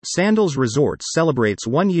Sandals Resorts celebrates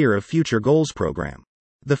 1 year of Future Goals program.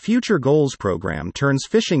 The Future Goals program turns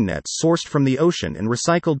fishing nets sourced from the ocean and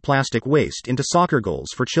recycled plastic waste into soccer goals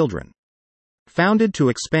for children. Founded to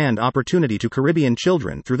expand opportunity to Caribbean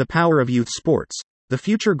children through the power of youth sports, the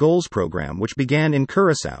Future Goals program, which began in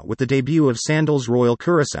Curaçao with the debut of Sandals Royal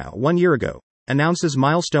Curaçao 1 year ago, announces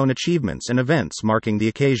milestone achievements and events marking the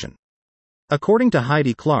occasion. According to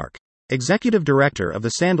Heidi Clark, Executive Director of the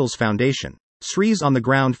Sandals Foundation, SRI's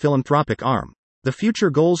on-the-ground philanthropic arm, the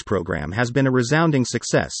Future Goals program has been a resounding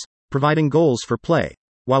success, providing goals for play,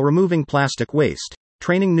 while removing plastic waste,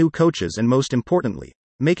 training new coaches and most importantly,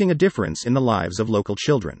 making a difference in the lives of local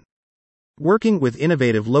children. Working with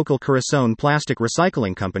innovative local Curaçaoan plastic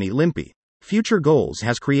recycling company Limpy, Future Goals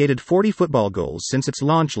has created 40 football goals since its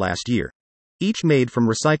launch last year, each made from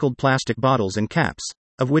recycled plastic bottles and caps,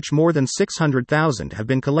 of which more than 600,000 have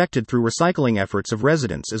been collected through recycling efforts of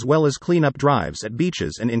residents as well as cleanup drives at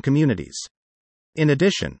beaches and in communities. In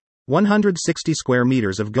addition, 160 square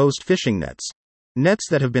meters of ghost fishing nets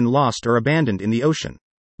that have been lost or abandoned in the ocean,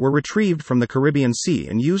 were retrieved from the Caribbean Sea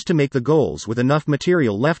and used to make the goals, with enough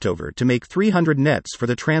material left over to make 300 nets for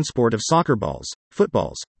the transport of soccer balls,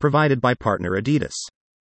 footballs, provided by partner Adidas.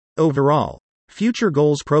 Overall, Future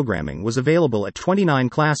Goals programming was available at 29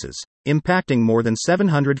 classes, impacting more than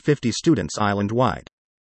 750 students island-wide.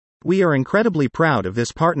 We are incredibly proud of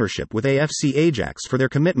this partnership with AFC Ajax for their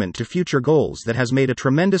commitment to future goals that has made a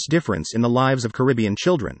tremendous difference in the lives of Caribbean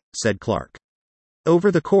children, said Clark.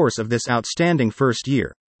 Over the course of this outstanding first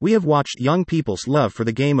year, we have watched young people's love for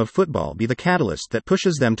the game of football be the catalyst that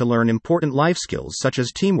pushes them to learn important life skills such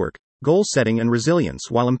as teamwork, goal setting and resilience,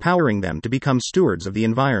 while empowering them to become stewards of the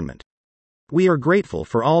environment. We are grateful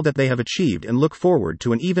for all that they have achieved and look forward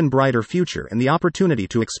to an even brighter future and the opportunity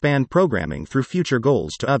to expand programming through Future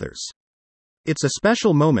Goals to others. It's a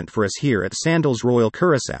special moment for us here at Sandals Royal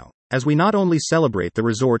Curaçao, as we not only celebrate the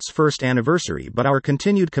resort's first anniversary but our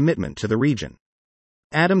continued commitment to the region.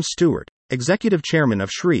 Adam Stewart, Executive Chairman of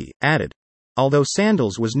SRI, added, "Although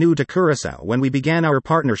Sandals was new to Curaçao when we began our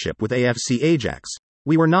partnership with AFC Ajax,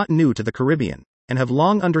 we were not new to the Caribbean, and have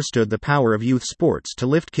long understood the power of youth sports to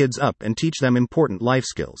lift kids up and teach them important life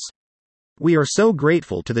skills. We are so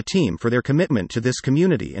grateful to the team for their commitment to this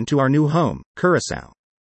community and to our new home, Curaçao.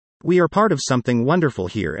 We are part of something wonderful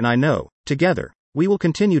here, and I know, together, we will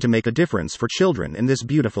continue to make a difference for children in this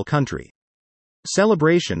beautiful country."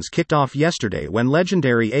 Celebrations kicked off yesterday when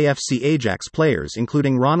legendary AFC Ajax players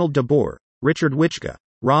including Ronald de Boer, Richard Witschke,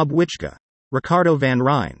 Rob Witschke, Ricardo van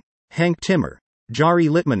Rijn, Henk Timmer, Jari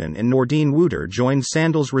Litmanen and Noordine Wouter joined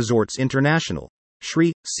Sandals Resorts International,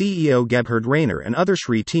 SRI, CEO Gebhard Rayner and other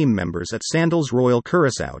SRI team members at Sandals Royal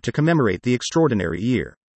Curaçao to commemorate the extraordinary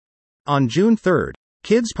year. On June 3,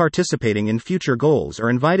 kids participating in Future Goals are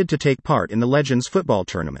invited to take part in the Legends Football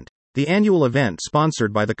Tournament, the annual event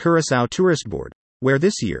sponsored by the Curaçao Tourist Board, where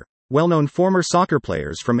this year, well-known former soccer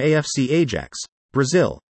players from AFC Ajax,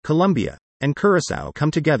 Brazil, Colombia, and Curaçao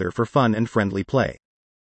come together for fun and friendly play.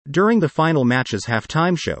 During the final match's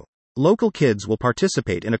halftime show, local kids will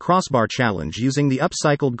participate in a crossbar challenge using the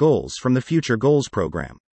upcycled goals from the Future Goals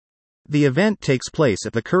program. The event takes place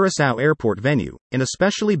at the Curaçao Airport venue, in a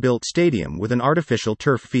specially built stadium with an artificial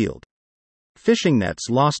turf field. Fishing nets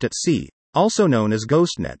lost at sea, also known as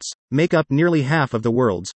ghost nets, make up nearly half of the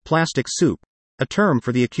world's plastic soup, a term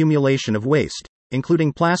for the accumulation of waste,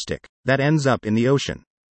 including plastic, that ends up in the ocean.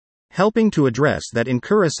 Helping to address that in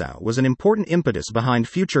Curaçao was an important impetus behind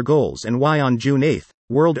Future Goals and why on June 8,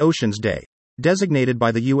 World Oceans Day, designated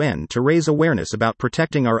by the UN to raise awareness about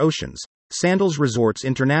protecting our oceans, Sandals Resorts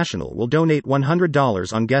International will donate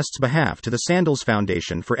 $100 on guests' behalf to the Sandals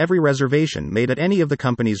Foundation for every reservation made at any of the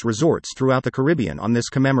company's resorts throughout the Caribbean on this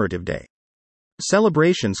commemorative day.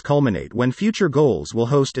 Celebrations culminate when Future Goals will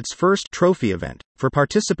host its first trophy event for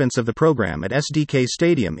participants of the program at SDK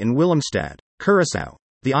Stadium in Willemstad, Curaçao,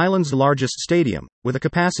 the island's largest stadium, with a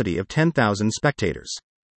capacity of 10,000 spectators.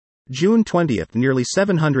 June 20, nearly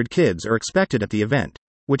 700 kids are expected at the event,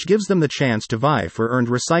 which gives them the chance to vie for earned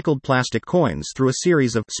recycled plastic coins through a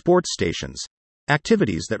series of sports stations,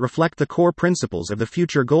 activities that reflect the core principles of the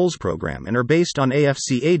Future Goals program and are based on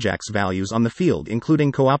AFC Ajax values on the field,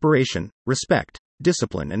 including cooperation, respect,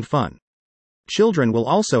 discipline and fun. Children will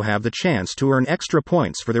also have the chance to earn extra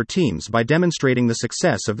points for their teams by demonstrating the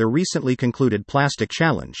success of their recently concluded plastic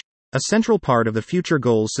challenge, a central part of the Future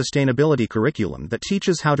Goals sustainability curriculum that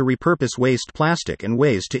teaches how to repurpose waste plastic and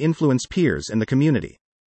ways to influence peers and the community.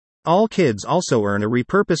 All kids also earn a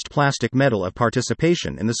repurposed plastic medal of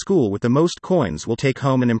participation, and the school with the most coins will take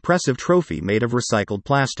home an impressive trophy made of recycled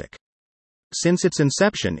plastic. Since its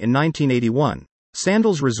inception in 1981,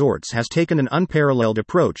 Sandals Resorts has taken an unparalleled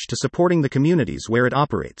approach to supporting the communities where it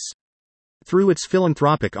operates. Through its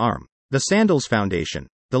philanthropic arm, the Sandals Foundation,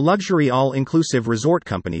 the luxury all-inclusive resort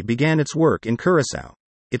company began its work in Curaçao,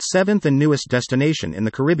 its seventh and newest destination in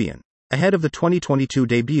the Caribbean, ahead of the 2022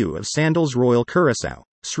 debut of Sandals Royal Curaçao,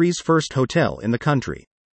 Sri's first hotel in the country.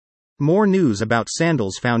 More news about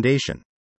Sandals Foundation.